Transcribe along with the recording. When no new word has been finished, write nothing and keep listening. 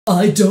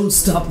I don't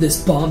stop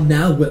this bomb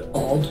now, we're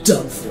all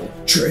done for.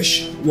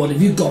 Trish, what have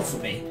you got for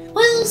me?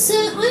 Well,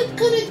 sir, I've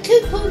got a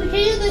coupon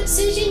here that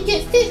says you can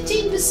get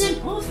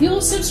 15% off your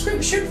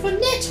subscription for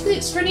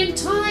Netflix for an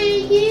entire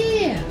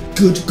year.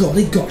 Good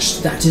golly gosh,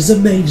 that is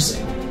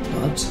amazing.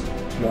 But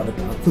what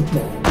about the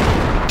bomb?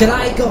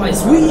 G'day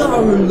guys, we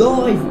are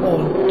live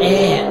on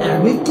air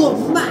and we've got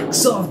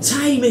Max, our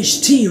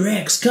tamish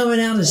T-Rex, coming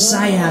out to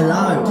say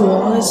hello.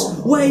 Guys,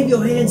 wave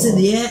your hands in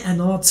the air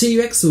and our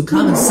T-Rex will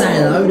come and say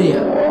hello to you.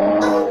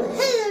 Oh,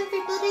 hello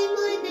everybody,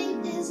 my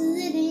name is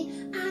Lily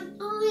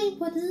and I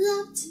would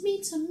love to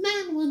meet a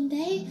man one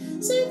day.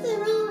 So if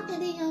there are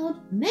any old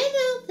men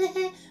out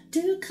there,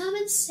 do come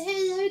and say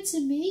hello to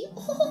me.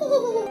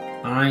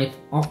 Oh. I've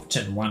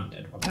often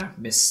wondered what that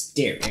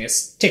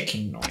mysterious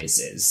ticking noise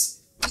is.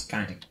 It's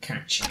kind of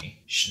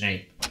catchy.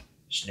 Snape,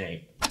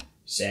 Snape,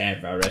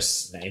 Severus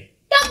Snape.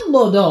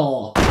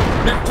 Dumbledore!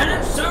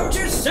 Lieutenant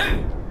Soldier,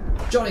 sir!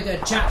 Jolly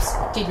good chaps,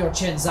 keep your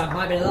chins up.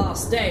 Might be the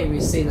last day we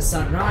see the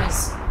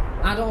sunrise.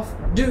 Adolf,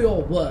 do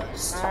your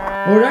worst.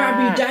 Well,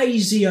 that'd be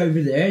Daisy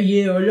over there.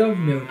 Yeah, I love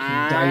milking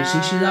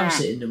Daisy. She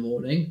loves it in the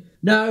morning.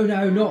 No,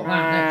 not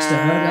that next to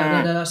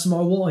her. No, that's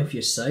my wife,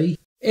 you see.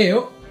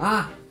 Ew,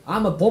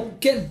 I'm a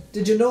pumpkin.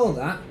 Did you know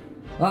that?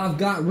 I've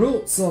got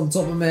roots on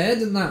top of my head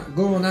and that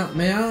going out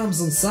my arms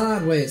and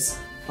sideways.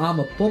 I'm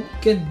a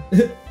pumpkin.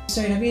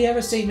 So, have you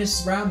ever seen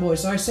Mrs. Brown Boy?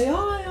 So I say,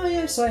 oh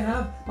yes, I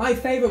have. My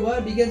favourite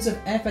word begins with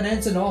F and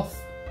ends in off.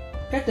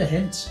 Get the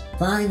hint.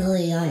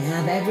 Finally, I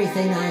have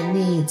everything I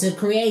need to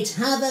create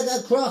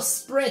havoc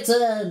across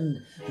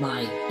Britain.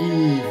 My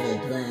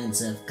evil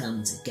plans have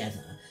come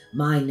together.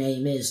 My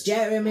name is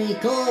Jeremy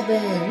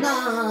Corbyn.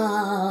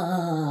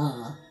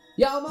 Ah!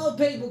 Yo, more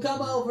people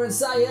come over and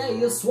say, hey,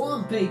 you're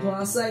swamp people.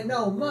 I say,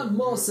 no, I'm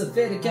more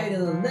sophisticated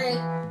than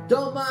that.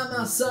 Don't mind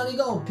my son, he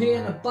gonna pee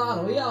in a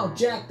bottle. He all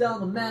jacked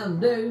on the Mountain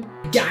Dew.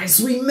 Guys,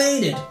 we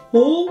made it.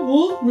 Oh,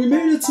 what? We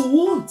made it to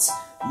what?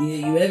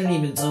 Yeah, you haven't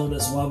even told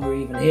us what we're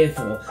even here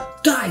for.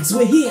 Guys,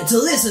 we're here to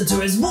listen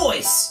to his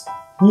voice.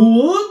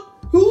 What?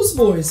 Whose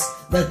voice?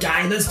 The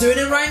guy that's doing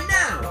it right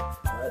now.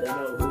 I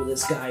don't know who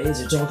this guy is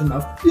you're talking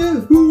about. Yeah,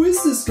 who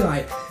is this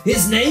guy?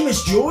 His name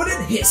is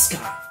Jordan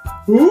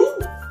Hiscott. Who?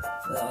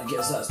 Well, I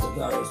guess that's the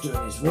guy who's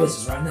doing his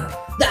voices right now.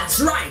 That's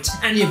right!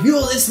 And if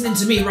you're listening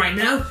to me right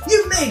now,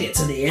 you've made it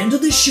to the end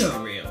of the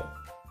show reel.